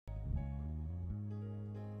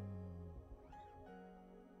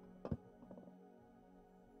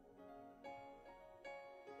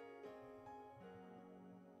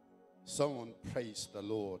Someone praise the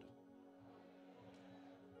Lord.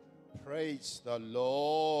 Praise the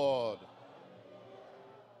Lord.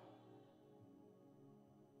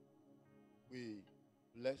 We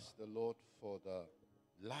bless the Lord for the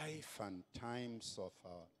life and times of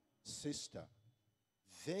our sister.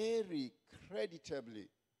 Very creditably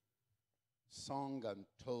sung and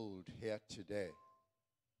told here today.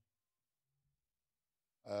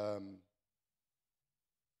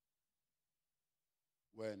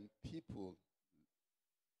 When people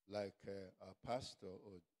like our pastor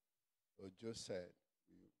or Joe said,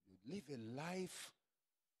 you live a life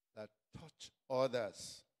that touch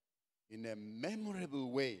others in a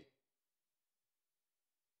memorable way.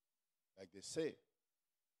 Like they say,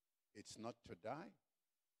 it's not to die,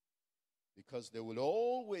 because they will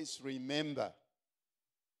always remember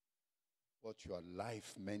what your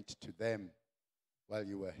life meant to them while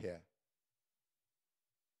you were here.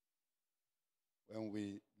 When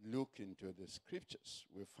we look into the scriptures,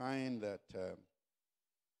 we find that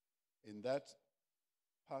in that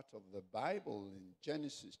part of the Bible, in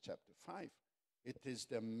Genesis chapter 5, it is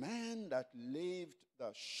the man that lived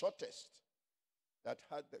the shortest that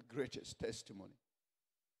had the greatest testimony.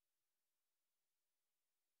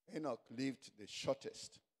 Enoch lived the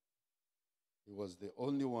shortest. He was the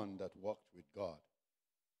only one that walked with God.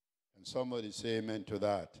 And somebody say amen to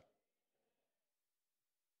that.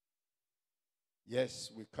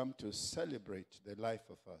 Yes, we come to celebrate the life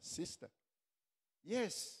of our sister.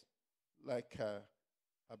 Yes, like her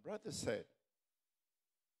brother said,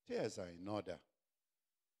 tears are in order.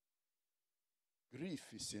 Grief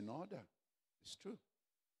is in order. It's true.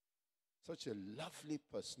 Such a lovely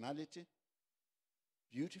personality,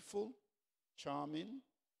 beautiful, charming,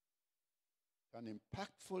 an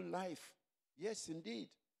impactful life. Yes, indeed,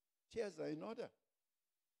 tears are in order.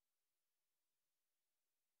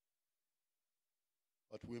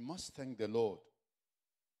 But we must thank the Lord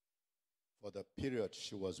for the period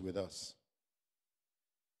she was with us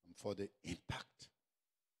and for the impact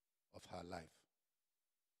of her life.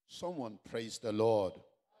 Someone praise the Lord.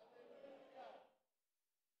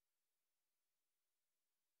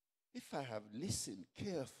 If I have listened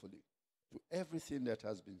carefully to everything that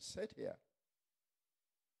has been said here,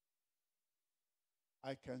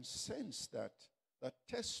 I can sense that the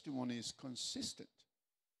testimony is consistent,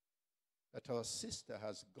 that our sister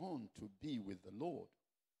has gone to be with the Lord.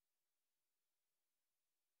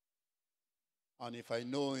 And if I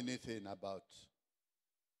know anything about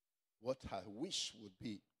what her wish would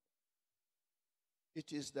be,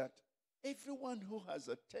 it is that everyone who has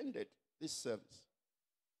attended this service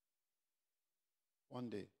one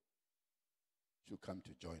day should come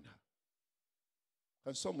to join her.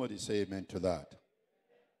 Can somebody say amen to that?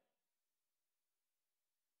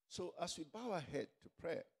 So as we bow our head to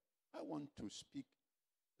prayer, I want to speak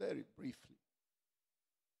very briefly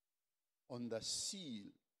on the seal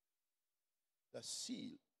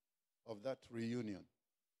of that reunion.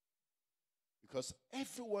 Because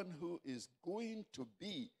everyone who is going to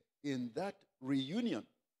be in that reunion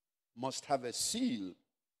must have a seal.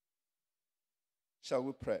 Shall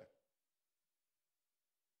we pray?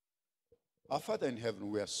 Our Father in heaven,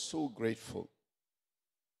 we are so grateful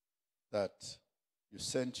that you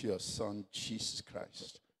sent your Son, Jesus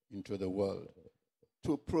Christ, into the world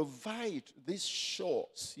to provide this sure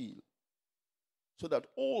seal so that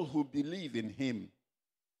all who believe in him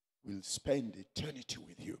will spend eternity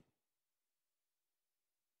with you.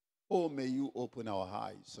 Oh, may you open our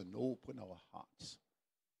eyes and open our hearts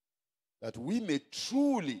that we may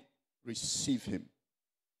truly receive him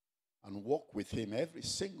and walk with him every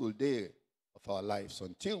single day of our lives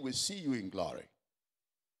until we see you in glory.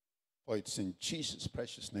 For it's in Jesus'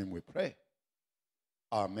 precious name we pray.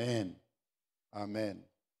 Amen. Amen.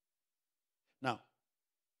 Now,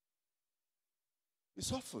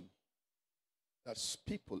 it's often that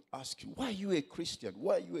people ask you, why are you a Christian?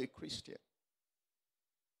 Why are you a Christian?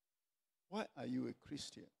 Why are you a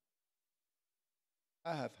Christian?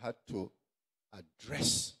 I have had to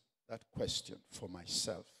address that question for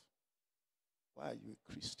myself. Why are you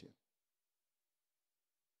a Christian?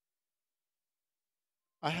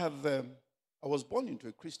 I was born into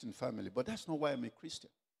a Christian family, but that's not why I'm a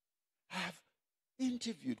Christian. I have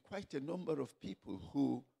interviewed quite a number of people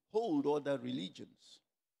who hold other religions,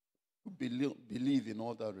 who believe in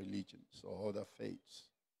other religions or other faiths.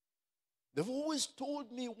 They've always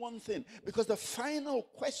told me one thing, because the final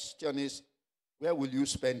question is, where will you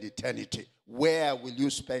spend eternity? Where will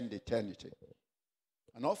you spend eternity?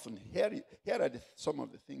 And often, here are some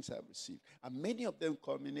of the things I've received. And many of them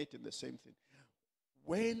culminate in the same thing.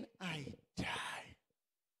 When I die,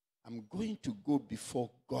 I'm going to go before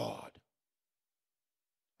God.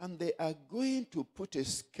 And they are going to put a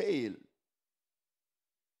scale,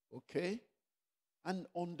 okay? And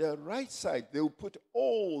on the right side, they will put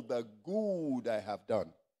all the good I have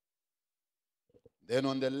done. Then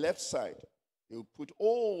on the left side, they will put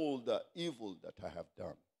all the evil that I have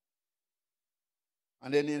done.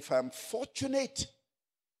 And then if I'm fortunate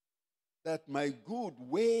that my good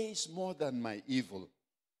weighs more than my evil,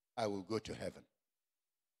 I will go to heaven.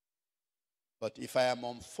 But if I am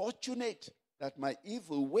unfortunate that my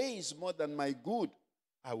evil weighs more than my good,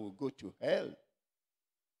 I will go to hell.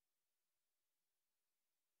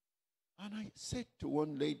 And I said to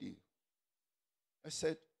one lady, I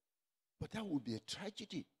said, but that would be a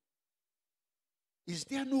tragedy. Is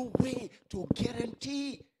there no way to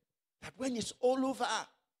guarantee that when it's all over,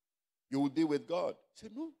 you will be with God? I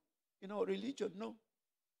said, no. In our religion, no.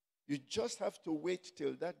 You just have to wait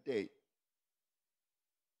till that day.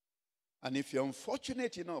 And if you're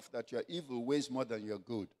unfortunate enough that your evil weighs more than your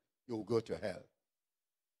good, you will go to hell.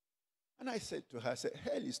 And I said to her, I said,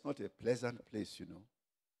 hell is not a pleasant place, you know.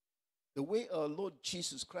 The way our Lord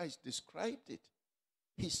Jesus Christ described it,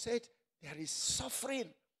 he said, there is suffering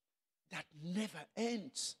that never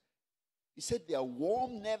ends. He said, their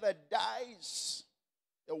worm never dies.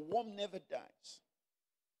 The worm never dies.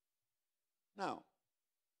 Now,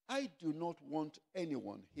 I do not want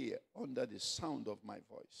anyone here under the sound of my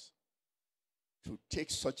voice to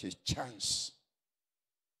take such a chance.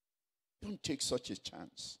 Don't take such a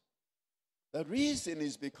chance. The reason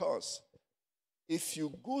is because if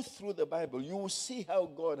you go through the Bible, you will see how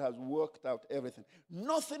God has worked out everything.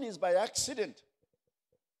 Nothing is by accident.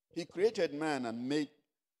 He created man and made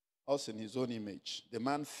us in his own image. The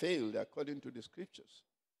man failed according to the scriptures.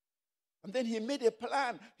 And then he made a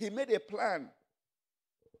plan. He made a plan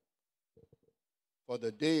for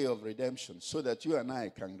the day of redemption so that you and I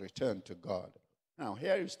can return to God. Now,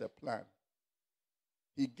 here is the plan.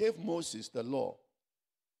 He gave Moses the law.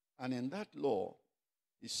 And in that law,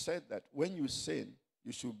 he said that when you sin,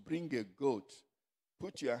 you should bring a goat,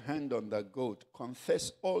 put your hand on the goat,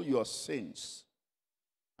 confess all your sins,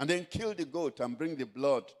 and then kill the goat and bring the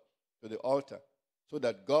blood to the altar so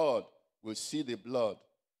that God will see the blood,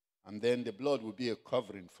 and then the blood will be a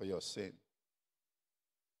covering for your sin.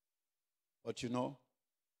 But you know,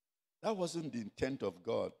 that wasn't the intent of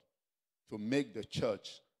God, to make the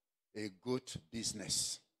church a goat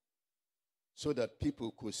business so that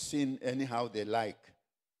people could sin anyhow they like,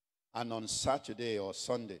 and on Saturday or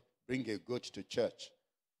Sunday bring a goat to church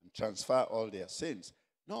and transfer all their sins.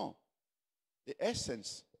 No. The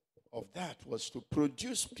essence of that was to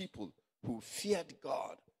produce people who feared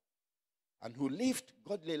God and who lived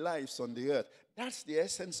godly lives on the earth. That's the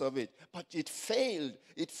essence of it. But it failed.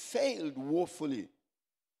 It failed woefully.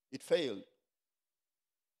 It failed.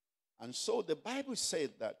 And so the Bible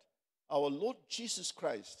said that our Lord Jesus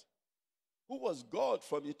Christ, who was God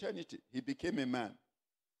from eternity, he became a man.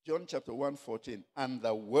 John chapter 1:14, and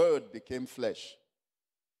the Word became flesh,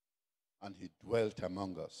 and he dwelt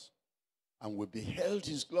among us. And we beheld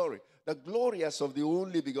his glory, the glory as of the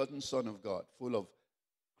only begotten Son of God, full of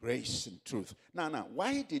grace and truth. Now,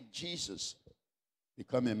 why did Jesus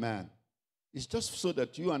become a man? It's just so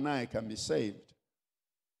that you and I can be saved.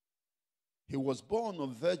 He was born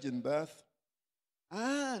of virgin birth,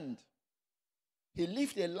 and he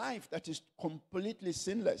lived a life that is completely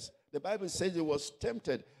sinless. The Bible says he was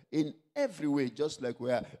tempted in every way, just like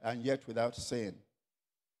we are, and yet without sin.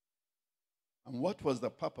 And what was the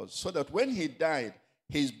purpose? So that when he died,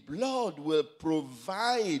 his blood will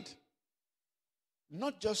provide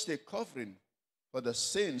not just a covering for the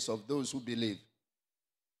sins of those who believe,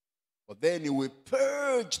 but then he will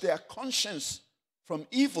purge their conscience from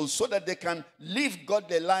evil so that they can live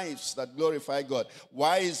godly lives that glorify God.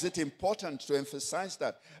 Why is it important to emphasize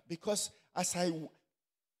that? Because as I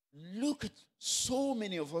look at so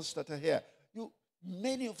many of us that are here,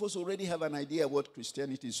 many of us already have an idea what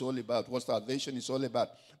Christianity is all about, what salvation is all about.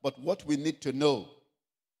 But what we need to know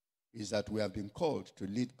is that we have been called to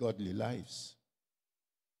lead godly lives.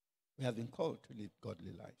 We have been called to lead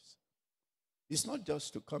godly lives. It's not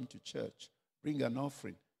just to come to church, bring an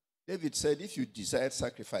offering. David said, if you desire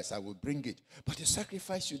sacrifice, I will bring it. But the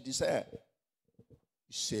sacrifice you desire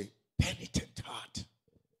is a penitent heart.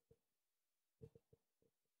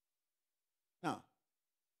 Now,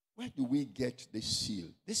 where do we get this seal?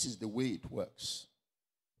 This is the way it works.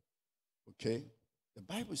 Okay? The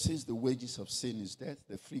Bible says the wages of sin is death.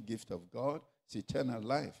 The free gift of God is eternal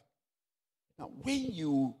life. Now, when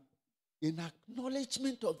you, in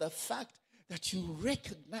acknowledgement of the fact that you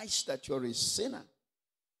recognize that you're a sinner,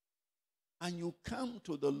 and you come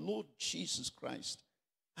to the Lord Jesus Christ,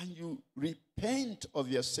 and you repent of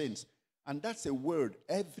your sins, And that's a word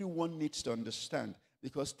everyone needs to understand.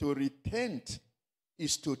 Because to repent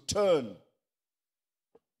is to turn.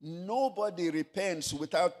 Nobody repents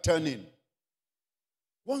without turning.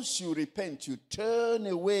 Once you repent, you turn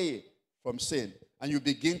away from sin and you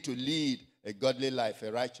begin to lead a godly life,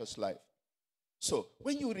 a righteous life. So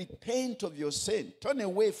when you repent of your sin, turn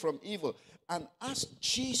away from evil and ask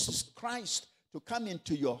Jesus Christ to come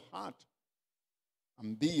into your heart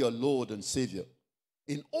and be your Lord and Savior,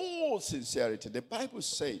 in all sincerity, the Bible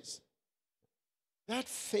says that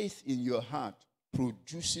faith in your heart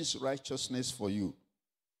produces righteousness for you.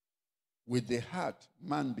 With the heart,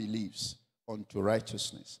 man believes unto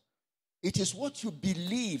righteousness. It is what you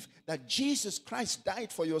believe that Jesus Christ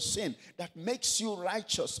died for your sin that makes you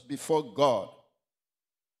righteous before God.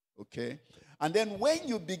 Okay? And then when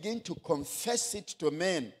you begin to confess it to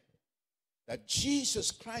men, that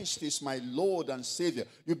Jesus Christ is my Lord and Savior,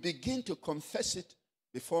 you begin to confess it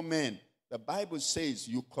before men. The Bible says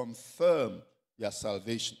you confirm your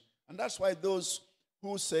salvation. And that's why those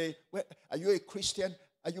who say, well, are you a Christian?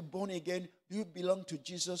 Are you born again? Do you belong to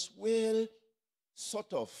Jesus? Well,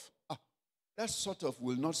 sort of. That sort of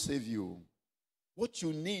will not save you. What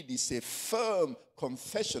you need is a firm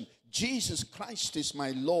confession. Jesus Christ is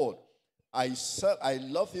my Lord. I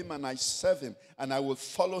love him and I serve him, and I will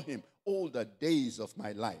follow him all the days of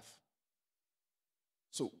my life.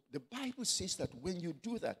 So the Bible says that when you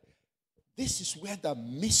do that, this is where the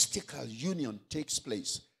mystical union takes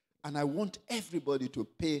place. And I want everybody to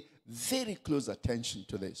pay very close attention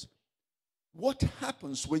to this. What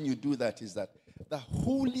happens when you do that is that the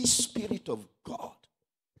Holy Spirit of God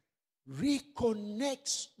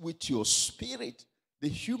reconnects with your spirit, the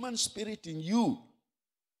human spirit in you,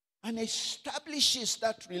 and establishes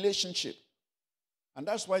that relationship. And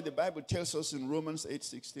that's why the Bible tells us in Romans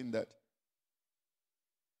 8:16 that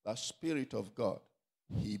the Spirit of God,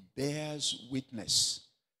 he bears witness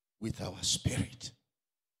with our spirit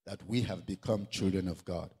that we have become children of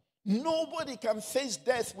God. Nobody can face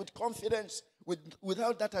death with confidence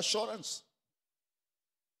without that assurance.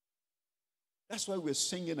 That's why we're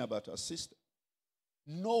singing about our sister.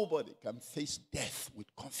 Nobody can face death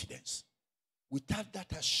with confidence without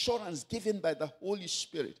that assurance given by the Holy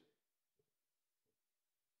Spirit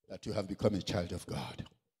that you have become a child of God.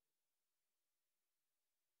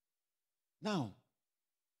 Now,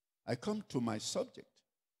 I come to my subject.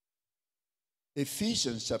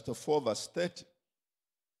 Ephesians chapter 4 verse 30.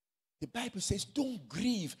 The Bible says, don't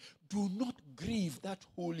grieve. Do not grieve that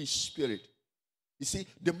Holy Spirit. You see,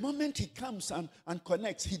 the moment he comes and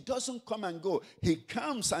connects, he doesn't come and go. He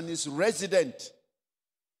comes and is resident.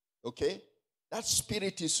 Okay? That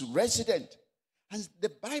Spirit is resident. And the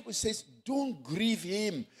Bible says, don't grieve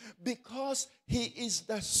him, because he is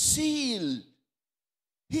the seal.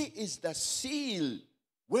 He is the seal.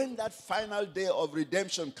 When that final day of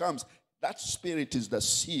redemption comes, that Spirit is the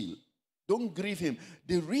seal. Don't grieve him.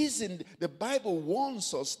 The reason the Bible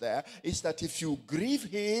warns us there is that if you grieve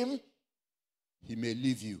him, he may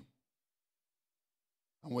leave you.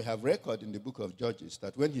 And we have record in the book of Judges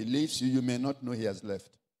that when he leaves you, you may not know he has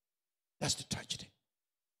left. That's the tragedy.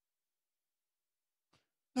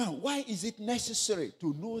 Now, why is it necessary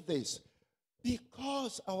to know this?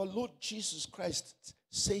 Because our Lord Jesus Christ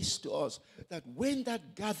says to us that when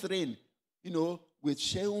that gathering, with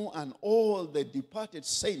Shehu and all the departed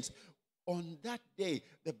saints, on that day,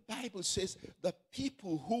 the Bible says the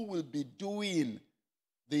people who will be doing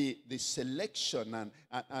the selection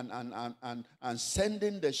and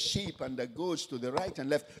sending the sheep and the goats to the right and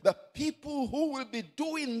left, the people who will be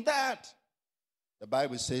doing that, the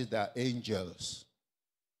Bible says they are angels.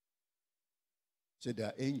 So they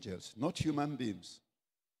are angels, not human beings.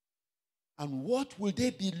 And what will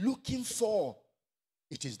they be looking for?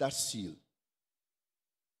 It is that seal.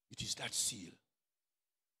 It is that seal.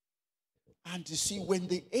 And you see, when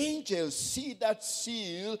the angels see that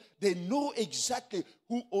seal, they know exactly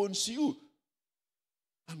who owns you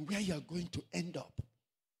and where you are going to end up.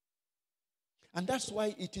 And that's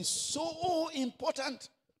why it is so important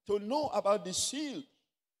to know about the seal.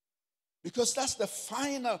 Because that's the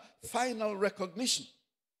final recognition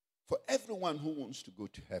for everyone who wants to go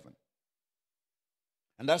to heaven.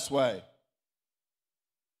 And that's why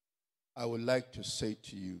I would like to say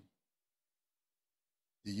to you,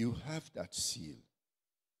 do you have that seal?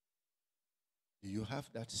 Do you have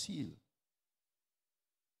that seal?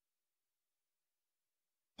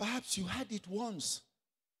 Perhaps you had it once,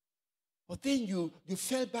 but then you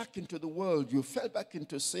fell back into the world, you fell back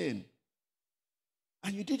into sin,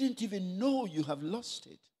 and you didn't even know you have lost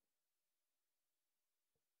it.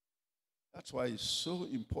 That's why it's so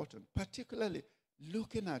important, particularly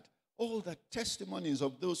looking at all the testimonies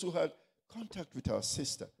of those who had contact with our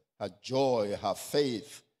sister, her joy, her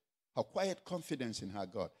faith, her quiet confidence in her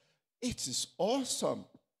God. It is awesome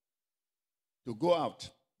to go out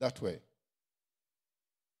that way.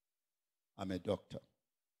 I'm a doctor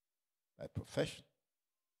by profession.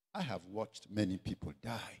 I have watched many people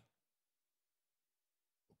die.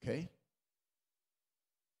 Okay?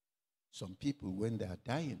 Some people, when they are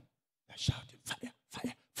dying, they're shouting, fire,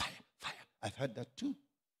 fire, fire, fire. I've heard that too.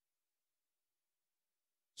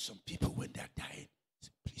 Some people, when they're dying,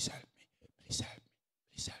 say, please help me, please help me,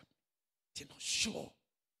 please help me. They're not sure.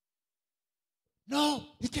 No,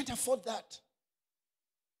 you can't afford that.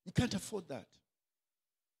 You can't afford that.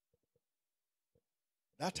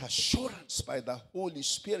 That assurance by the Holy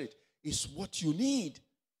Spirit is what you need.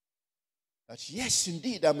 That yes,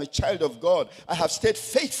 indeed, I'm a child of God. I have stayed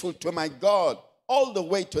faithful to my God all the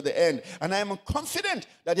way to the end. And I am confident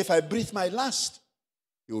that if I breathe my last,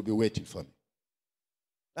 He will be waiting for me.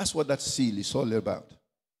 That's what that seal is all about.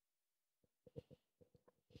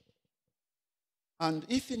 And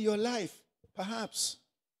if in your life, perhaps,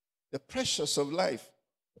 the pressures of life,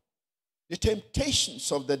 the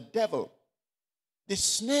temptations of the devil, the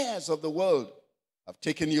snares of the world have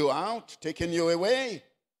taken you out, taken you away,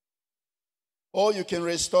 or you can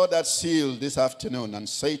restore that seal this afternoon and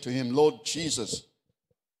say to Him, Lord Jesus,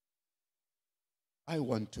 I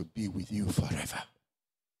want to be with you forever.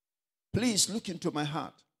 Please look into my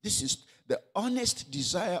heart. This is the honest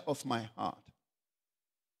desire of my heart.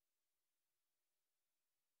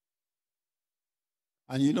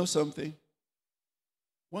 And you know something?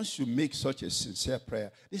 Once you make such a sincere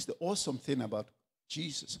prayer, this is the awesome thing about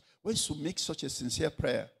Jesus. Once you make such a sincere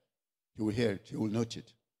prayer, He will hear it, He will note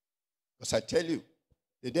it. Because I tell you,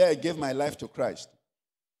 the day I gave my life to Christ,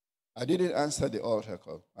 I didn't answer the altar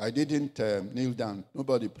call. I didn't kneel down.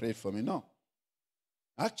 Nobody prayed for me. No.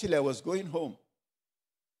 Actually, I was going home.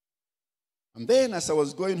 And then as I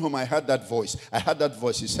was going home, I heard that voice. I heard that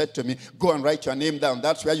voice. He said to me, go and write your name down.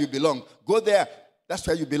 That's where you belong. Go there. That's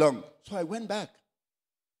where you belong. So I went back.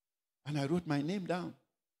 And I wrote my name down.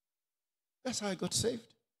 That's how I got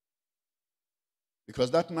saved.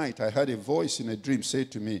 Because that night I heard a voice in a dream say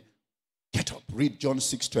to me, get up, read John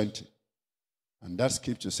 6:20. And that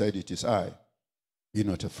scripture said, it is I, be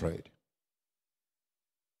not afraid.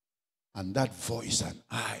 And that voice and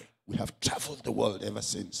I, we have traveled the world ever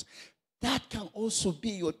since. That can also be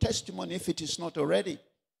your testimony if it is not already.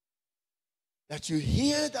 That you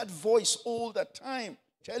hear that voice all the time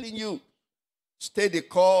telling you, stay the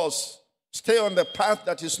course, stay on the path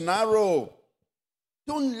that is narrow.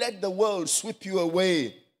 Don't let the world sweep you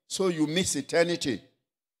away so you miss eternity.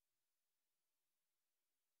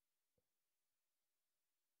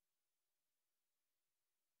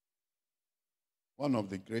 One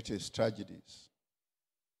of the greatest tragedies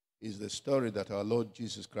is the story that our Lord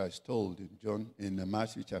Jesus Christ told in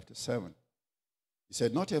Matthew chapter 7. He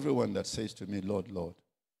said, not everyone that says to me, Lord, Lord,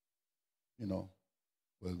 will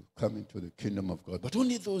come into the kingdom of God, but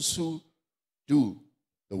only those who do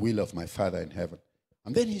the will of my Father in heaven.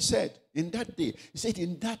 And then he said, in that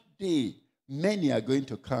day, many are going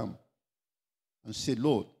to come and say,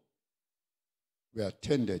 Lord, we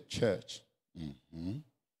attended church. Mm-hmm.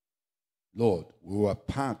 Lord, we were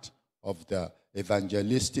part of the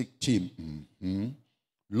evangelistic team. Mm-hmm.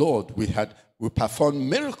 Lord, we performed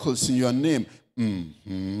miracles in your name.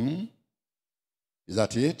 Mm-hmm. Is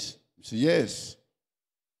that it? You say, yes.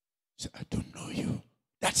 You say, I don't know you.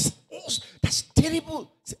 That's awesome. That's terrible.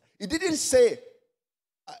 He didn't say,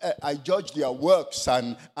 I judge their works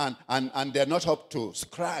and they're not up to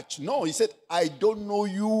scratch. No, he said, I don't know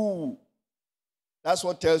you. That's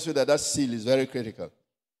what tells you that seal is very critical.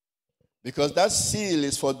 Because that seal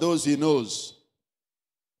is for those He knows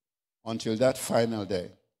until that final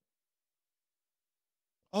day.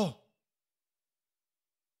 Oh,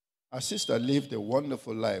 our sister lived a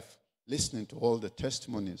wonderful life listening to all the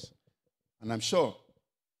testimonies. And I'm sure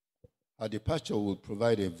her departure will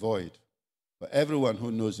provide a void for everyone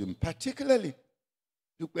who knows Him, particularly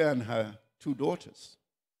Dupe and her 2 daughters.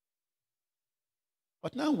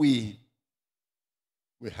 But now we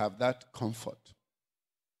have that comfort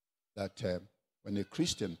that when a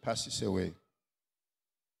Christian passes away,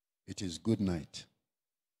 it is good night.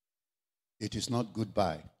 It is not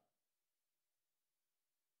goodbye.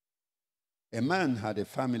 A man had a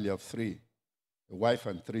family of 3, a wife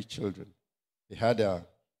and 3 children. He had a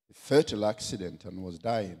fatal accident and was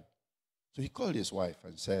dying. So he called his wife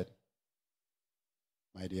and said,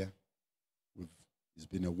 my dear, it's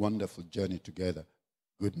been a wonderful journey together.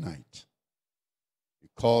 Good night. He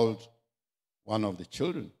called one of the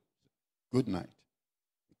children. Good night.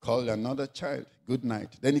 He called another child. Good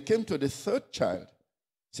night. Then he came to the 3rd child.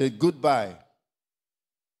 Said, goodbye.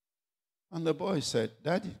 And the boy said,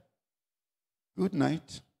 Daddy, good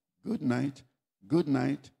night, good night, good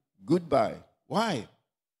night, goodbye. Why?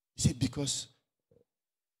 He said, because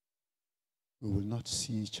we will not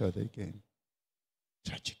see each other again.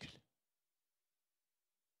 Tragically.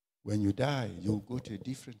 When you die, you'll go to a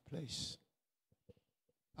different place.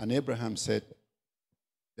 And Abraham said,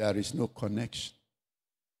 there is no connection.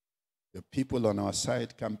 The people on our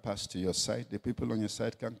side can pass to your side. The people on your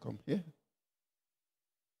side can come here.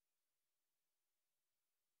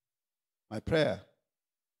 My prayer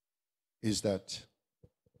is that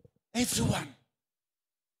everyone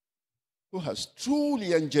who has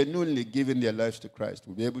truly and genuinely given their lives to Christ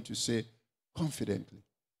will be able to say confidently,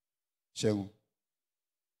 Shehu,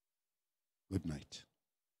 good night,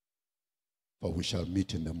 for we shall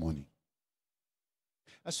meet in the morning.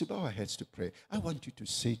 As we bow our heads to pray, I want you to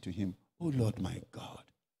say to him, oh Lord my God,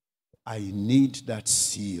 I need that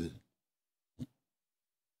seal.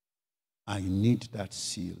 I need that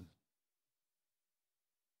seal.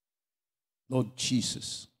 Lord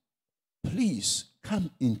Jesus, please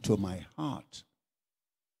come into my heart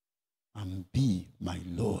and be my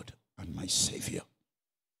Lord and my Savior.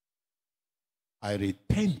 I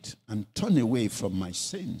repent and turn away from my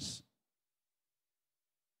sins.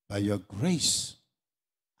 By your grace,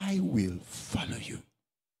 I will follow you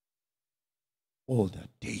all the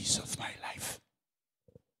days of my life.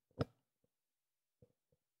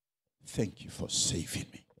 Thank you for saving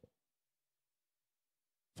me.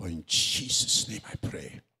 For in Jesus' name I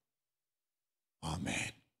pray.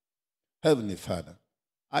 Amen. Heavenly Father,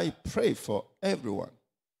 I pray for everyone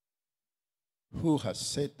who has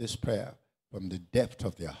said this prayer from the depth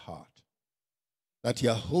of their heart, that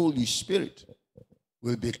your Holy Spirit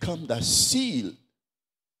will become the seal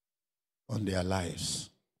on their lives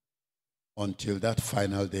until that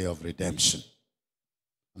final day of redemption.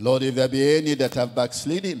 Lord, if there be any that have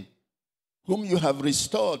backslidden, whom you have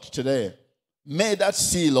restored today, may that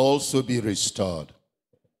seal also be restored.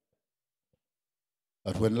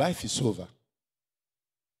 That when life is over,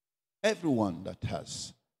 everyone that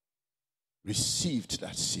has received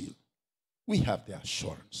that seal, we have the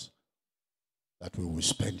assurance that we will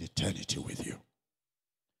spend eternity with you.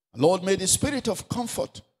 Lord, may the spirit of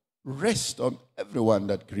comfort rest on everyone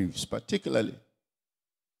that grieves, particularly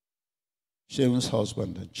Sharon's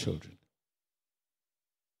husband and children.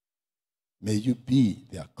 May you be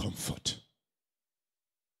their comfort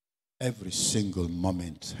every single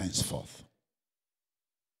moment henceforth.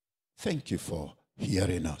 Thank you for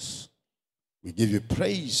hearing us. We give you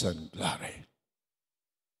praise and glory.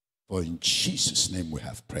 For in Jesus' name we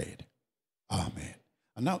have prayed. Amen.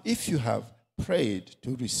 And now if you have prayed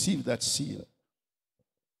to receive that seal,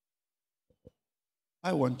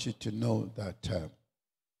 I want you to know that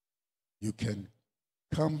you can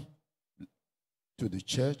come to the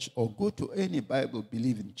church or go to any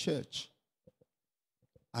Bible-believing church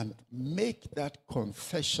and make that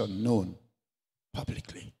confession known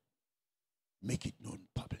publicly. Make it known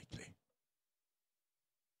publicly.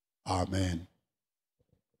 Amen.